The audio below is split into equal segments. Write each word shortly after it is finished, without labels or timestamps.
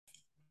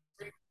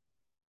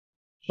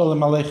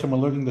Shalom Aleichem, we're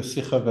learning the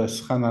Sikha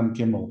V'Eschanan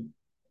Gimel,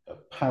 a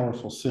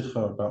powerful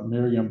Sikha about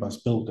Miriam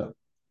Bas Bilga.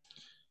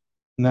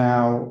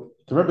 Now,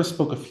 the Rebbe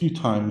spoke a few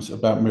times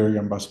about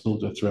Miriam Bas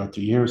Bilga throughout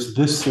the years.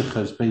 This Sikha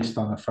is based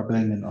on a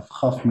Farbrengen of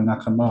Chaf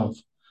Menachemav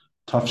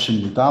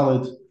Tavshin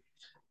Yudalid.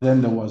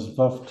 Then there was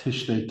Vav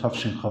Tishrei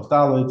Tavshin Chav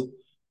Dalid.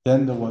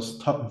 Then there was,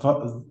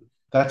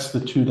 that's the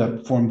two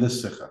that formed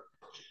this Sikha.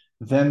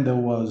 Then there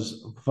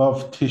was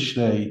Vav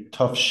Tishrei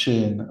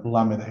Tavshin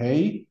Lamed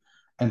Hey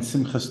and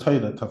Simchas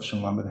Torah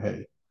Tavshin Lamed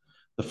Hey.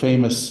 The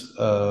famous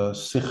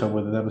Sikha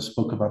where the Rebbe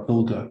spoke about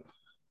Bilga.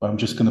 I'm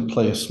just going to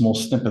play a small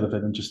snippet of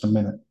it in just a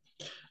minute.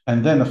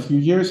 And then a few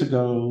years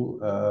ago,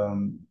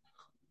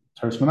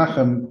 Teres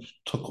Menachem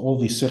took all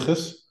these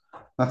Sikhas,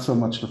 not so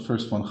much the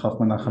first one,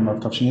 Chav Menachem of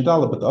Tavshin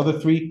Yudalid, but the other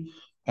three,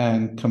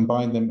 and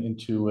combined them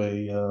into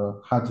a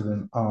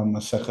Hadran on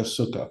Masechah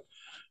Sukkah.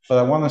 But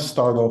I want to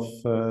start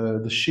off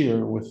the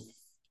shir with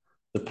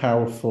the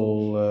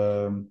powerful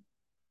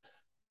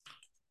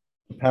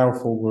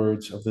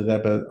words of the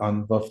Rebbe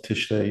on Vav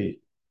Tishrei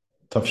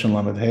Tavshin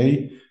Lamed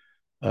Hey.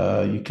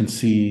 You can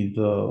see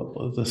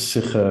the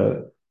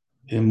Sikha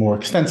more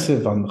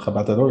extensive on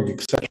Chabad.org,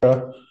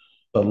 etc.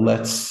 But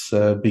let's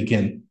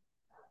begin.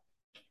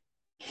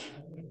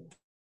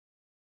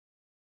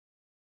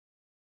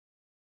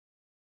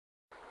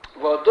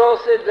 Wo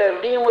das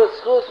der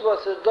Limus Chus,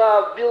 was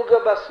da Bilga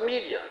Bas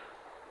Miriam.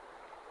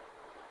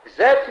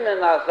 Zet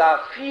men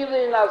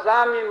viele in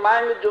Azami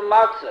Maime du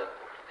Matze,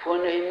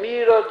 von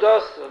Emiro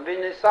Dos,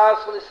 wenn es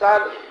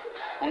Lisali,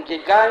 und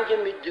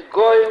gegangen mit den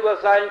Goyen,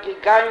 was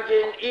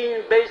gegangen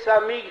in Beis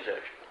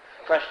Hamikdash.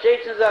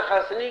 Versteht sich,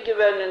 als nie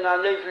gewesen in der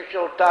Nefen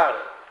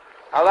Scholtare.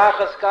 Allah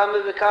es kam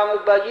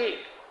bei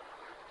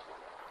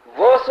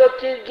Was hat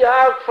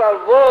gehabt,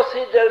 was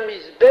der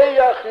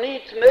Mizbeach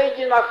nicht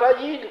Medien auf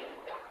Ayidin?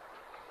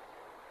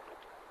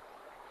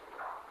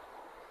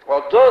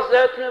 Und da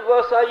sagt mir,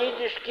 was ein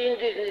jüdisch Kind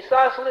ist, nicht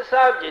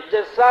Lisali,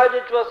 der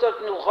sagt, was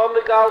hat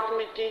Milchome gehalten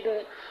mit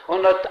ihnen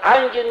und hat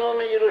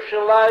angenommen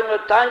Jerusalem,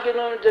 hat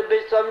angenommen der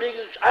Beis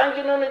Hamikdash,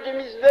 angenommen die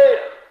Mizbeach.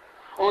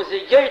 Und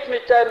sie geht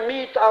mit ihm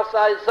mit als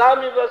ein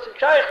Sami, was ein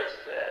Scheich ist.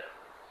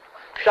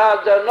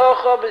 Schaut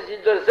danach, aber sie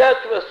da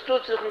sagt, was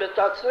tut sich mit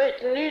der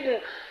zweiten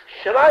Nieden,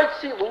 schreit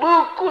sie,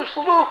 Lukus,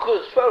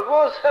 Lukus, für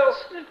was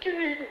hältst du nicht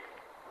Nieden?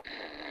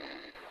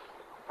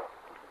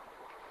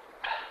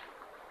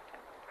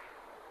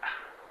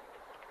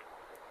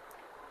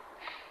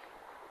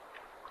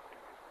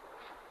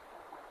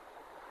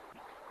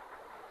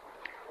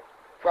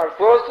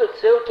 Verfolgt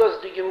erzählt, dass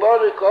die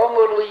Gemorre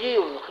Komer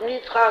Lejil,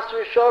 nicht hast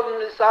wir schon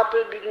in das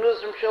Appel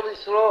Begnusem Shel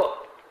Yisroel.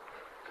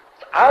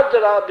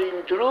 Adrabi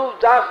im Druf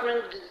darf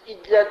man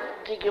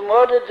die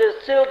Gemorre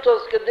erzählt,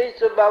 dass gedei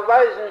zu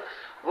beweisen,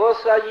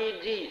 was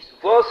Ayid ist,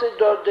 was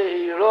dort der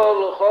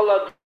Hero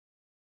Lechola.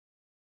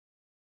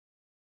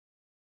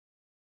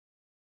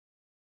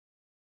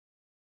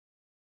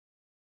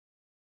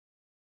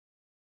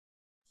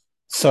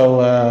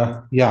 So,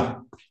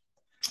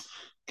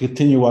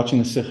 continue watching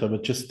the Sikha,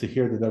 but just to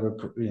hear that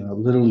Rebbe,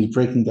 literally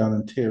breaking down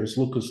in tears,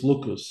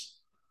 Lukus,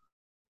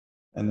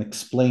 and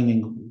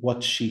explaining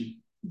what she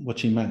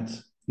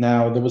meant.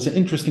 Now, there was an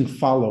interesting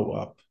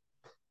follow-up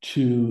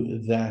to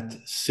that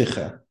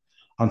Sikha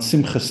on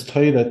Simchas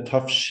Torah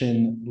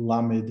Tavshin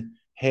Lamed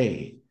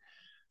Hey.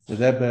 The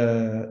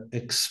Rebbe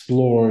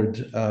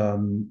explored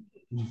an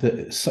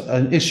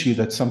issue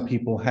that some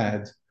people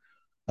had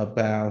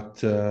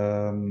about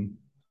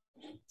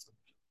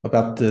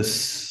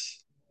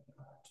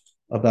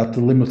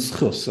the limits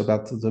chus,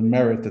 about the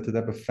merit that the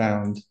Rebbe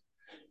found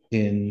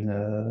in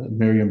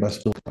Miriam Bas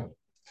Bilga.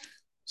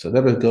 So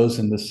the Rebbe goes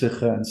in the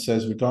Sikha and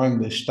says, regarding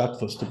the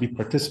shtatfus, to be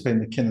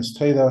participating in the Kinnis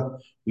Torah,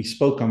 we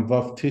spoke on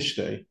Vav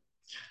Tishrei,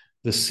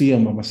 the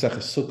Siyam of Masechah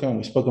Sukkah, and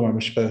we spoke about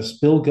Mishperes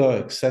Bilga,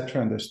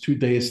 etc. And there's 2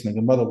 days in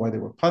the Gemara why they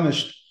were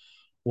punished.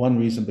 One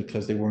reason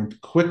because they weren't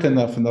quick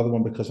enough, another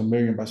one because of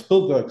Miriam Bas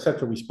Bilga,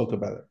 etc. We spoke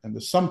about it. And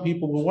there's some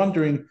people who were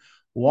wondering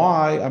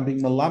why I'm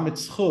being Melamed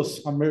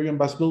Chus on Miriam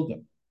Bas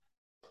Bilga.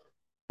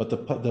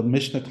 But the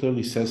Mishnah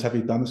clearly says, have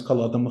you done this?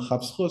 Kol Adam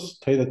L'chav Schus.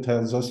 Torah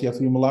tells us you have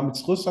to be Melamed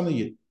Schus on a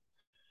Yid.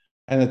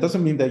 And it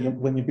doesn't mean that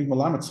when you bring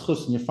Melamed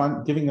Schus and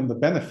you're giving them the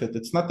benefit,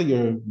 it's not that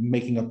you're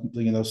making up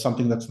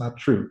something that's not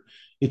true.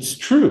 It's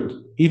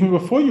true, even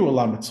before you were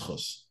Lamed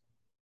Schus.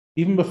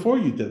 Even before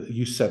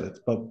you said it.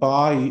 But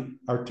by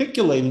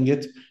articulating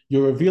it,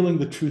 you're revealing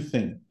the true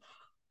thing.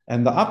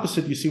 And the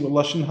opposite you see with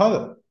Lashon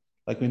Hara.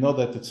 Like we know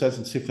that it says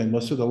in Sifrei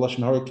Mussar, the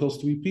Lashon Hara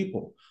kills 3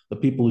 people. The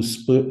people who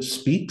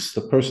speaks,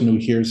 the person who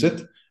hears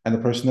it, and the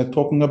person they're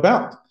talking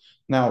about.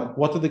 Now,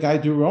 what did the guy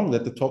do wrong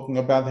that they're talking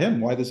about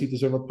him? Why does he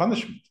deserve a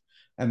punishment?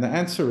 And the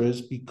answer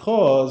is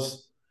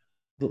because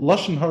the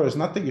Lashon Hara is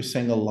not that you're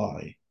saying a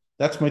lie.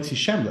 That's Motzi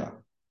Shem Ra.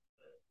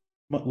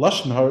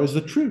 Lashon Hara is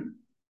the truth.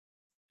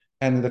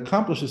 And it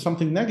accomplishes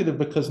something negative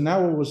because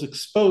now it was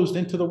exposed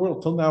into the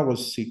world. Till now it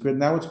was secret.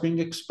 Now it's being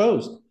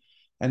exposed.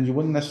 And you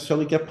wouldn't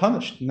necessarily get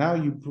punished. Now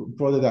you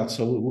brought it out.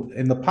 So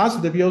in the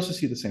positive, you also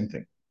see the same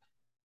thing.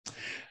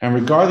 And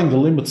regarding the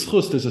limit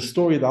schus, there's a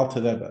story at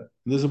Alter Rebbe.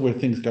 This is where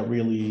things got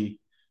really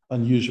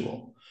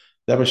unusual.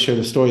 The Rebbe shared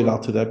a story at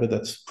Alter Rebbe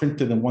that's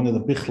printed in one of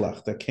the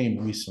Bichlach that came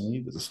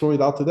recently. There's a story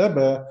at Alter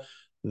Rebbe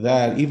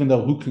that even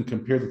though who can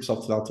compare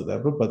himself to the Alter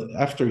Rebbe, but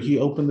after he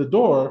opened the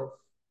door,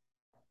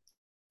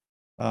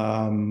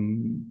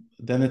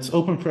 then it's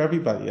open for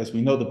everybody. As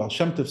we know, the Baal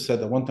Shem Tov said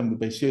that one time the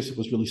Beis Yosef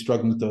was really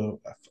struggling to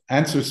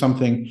answer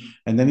something,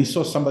 and then he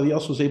saw somebody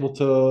else was able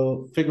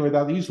to figure it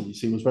out easily.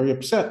 So he was very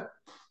upset.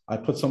 I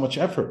put so much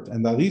effort.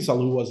 And Arizal,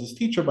 who was his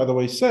teacher, by the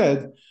way,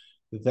 said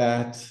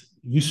that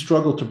you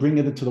struggle to bring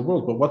it into the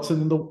world, but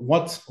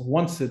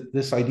once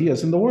this idea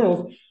is in the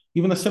world,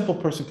 even a simple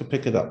person can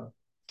pick it up.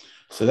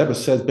 So Rebbe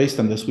says, based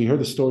on this, we heard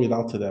the story of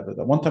Alter Rebbe,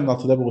 that one time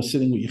Alter Rebbe was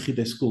sitting with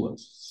Yechidei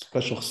Skulas,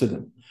 special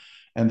chassidim,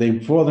 and they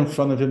brought in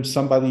front of him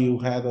somebody who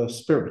had a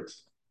spirit,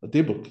 a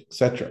dibuk,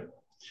 etc.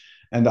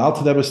 And the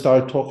Alter Rebbe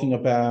started talking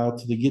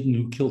about the Yidden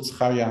who killed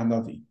Zechariah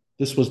Hanavi.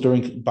 This was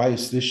during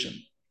Bayis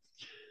Rishon.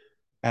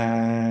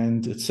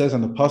 And it says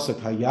on the pasuk,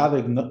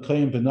 "Hayareg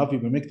kohen benavi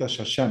b'mikdash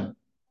Hashem."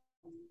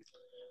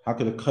 How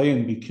could a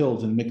kohen be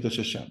killed in Mikdash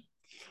Hashem?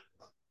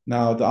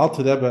 Now the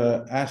Alter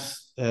Rebbe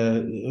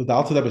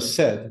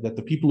said that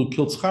the people who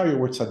killed Zechariah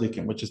were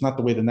tzaddikim, which is not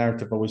the way the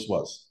narrative always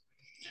was.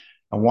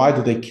 And why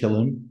did they kill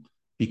him?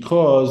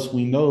 Because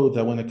we know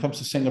that when it comes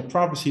to saying a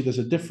prophecy, there's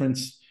a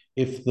difference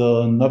if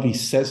the Navi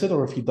says it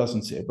or if he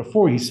doesn't say it.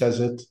 Before he says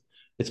it,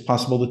 it's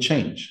possible to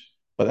change.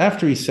 But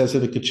after he says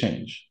it, it could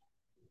change.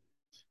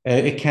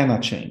 It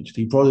cannot change.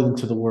 He brought it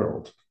into the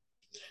world.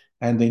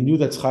 And they knew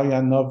that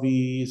Zechariah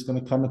Navi is going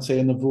to come and say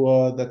a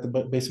nevuah that the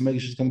Beis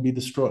Hamikdash is going to be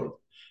destroyed.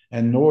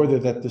 And in order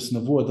that this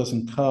nevuah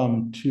doesn't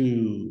come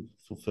to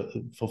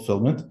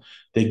fulfillment,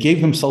 they gave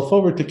themselves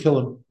over to kill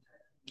him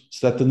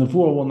so that the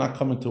nevuah will not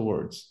come into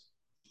words.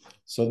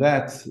 So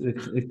that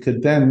it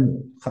could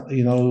then,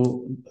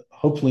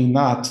 hopefully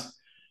not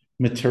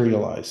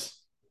materialize.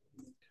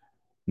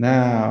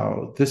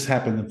 Now, this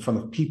happened in front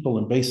of people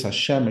in Beis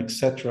Hashem,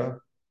 etc.,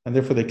 and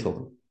therefore they killed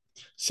him.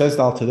 Says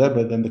the Alter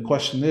Rebbe, then the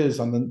question is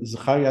on the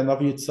Zechariah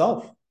Navi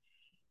itself.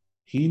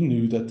 He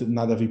knew that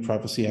not every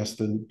prophecy has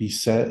to be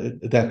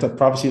said, that a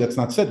prophecy that's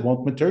not said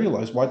won't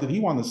materialize. Why did he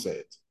want to say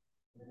it?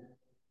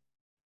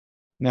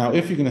 Now,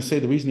 if you're going to say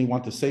the reason he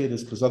wanted to say it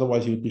is because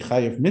otherwise he would be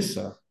chayiv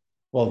misa,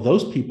 well,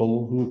 those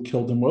people who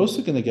killed him were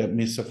also going to get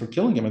misa for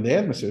killing him, and they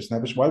had Mesiras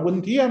Nefesh. Why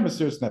wouldn't he have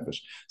Mesiras Nefesh?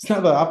 It's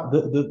now the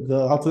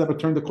Alter Rebbe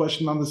turned the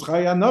question on the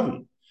Zechariah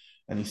Navi.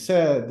 And he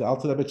said, the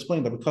Alter Rebbe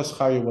explained that because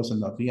Zechariah was a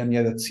Navi, and he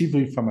had a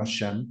tzivui from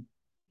Hashem,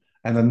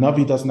 and a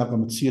Navi doesn't have a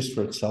Metzias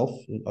for itself,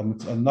 a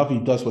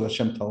Navi does what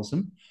Hashem tells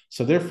him,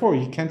 so therefore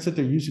he can't sit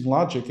there using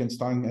logic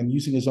and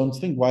using his own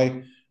thing.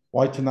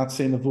 Why to not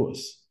say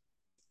Nevuos?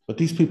 But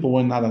these people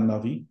were not a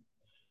Navi,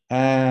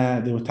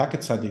 and they were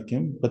Taket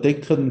Tzadikim, but they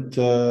couldn't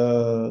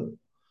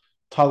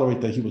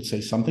tolerate that he would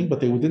say something, but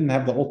they didn't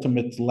have the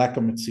ultimate lack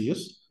of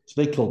Metzias, so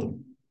they killed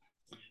him.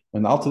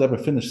 When the Alter Rebbe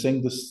finished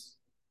saying this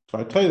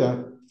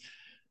Torah,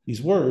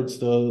 these words,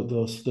 the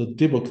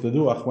dibuk, the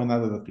ruach went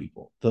out of the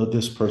people,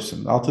 this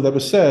person. Alter Rebbe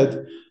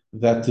said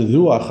that the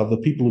ruach of the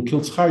people who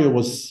killed Zechariah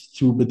was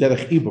through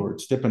bederech ibur.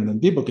 It's different than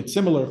dibuk. It's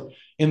similar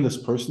in this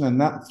person, and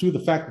not through the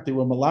fact that they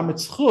were malamet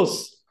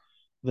zchus.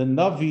 The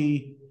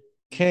Navi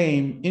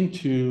came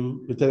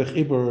into bederech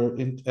ibur.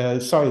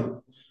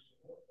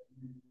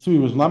 Through he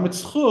was malamet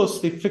zchus,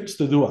 they fixed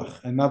the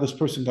ruach, and now this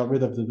person got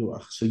rid of the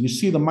ruach. So you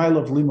see the mile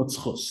of limut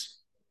zchus.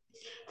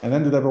 And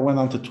then the Rebbe went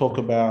on to talk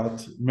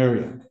about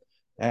Miriam.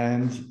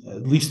 And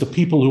at least the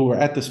people who were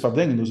at this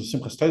Farbrengen, there was a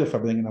Simchas Torah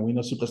Farbrengen, and we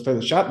know Simchas Torah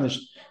Shatnish,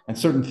 and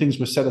certain things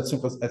were said at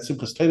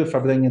Simchas Torah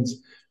Farbrengens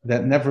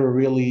that never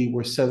really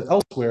were said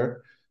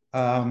elsewhere.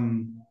 The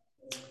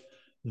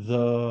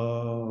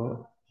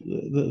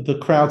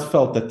crowd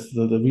felt that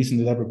the reason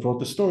they ever brought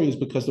the story is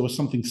because there was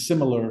something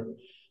similar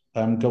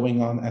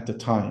going on at the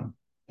time,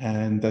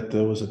 and that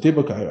there was a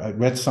dibuk. I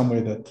read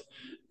somewhere that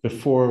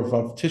before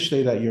Vav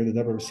Tishrei that year, they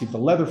never received a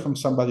letter from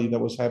somebody that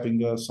was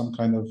having some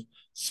kind of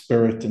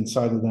spirit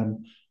inside of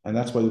them, and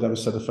that's why they never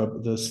said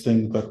this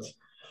thing. But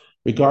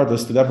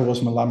regardless, the Rebbe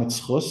was Melamed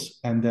Zchus,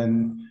 and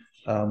then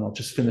I'll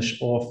just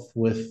finish off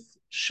with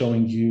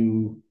showing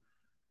you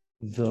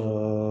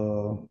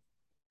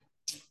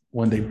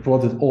when they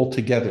brought it all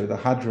together, the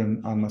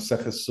Hadran on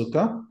Maseches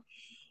Sukkah.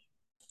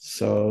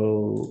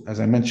 So, as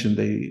I mentioned,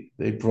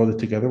 they brought it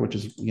together, which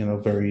is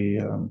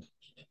very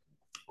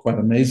quite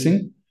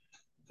amazing.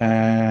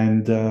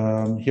 And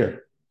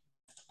here,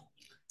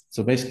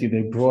 so basically,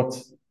 they brought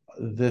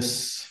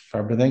this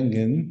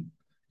Farbrengen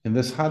in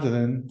this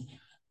Hadran.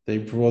 They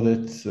brought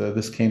it.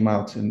 This came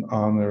out in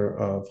honor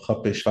of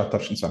Chaf Shvat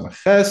Tafshin Samach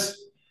Ches,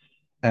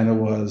 and it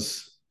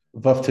was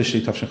Vav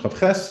Tishrei Tafshin Chav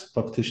Ches,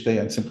 Vav Tishrei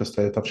and Simchas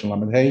Torah Tafshin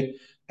Lamed Hey,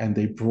 and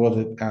they brought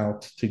it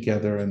out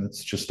together, and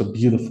it's just a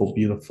beautiful,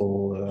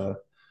 beautiful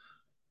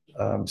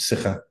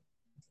sikha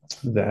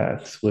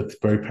that with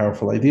very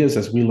powerful ideas.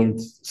 As we learned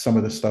some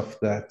of the stuff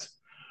that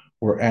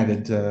were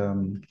added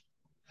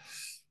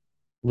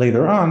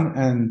later on,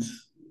 and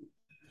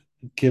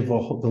give the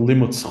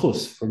limut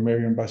zchus for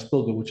Miriam Bas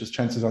Bilga, which is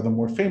chances are the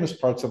more famous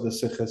parts of the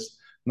sikhas,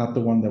 not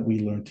the one that we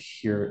learned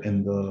here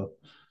in the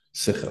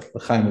sikha, the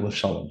Chaim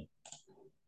Shalom.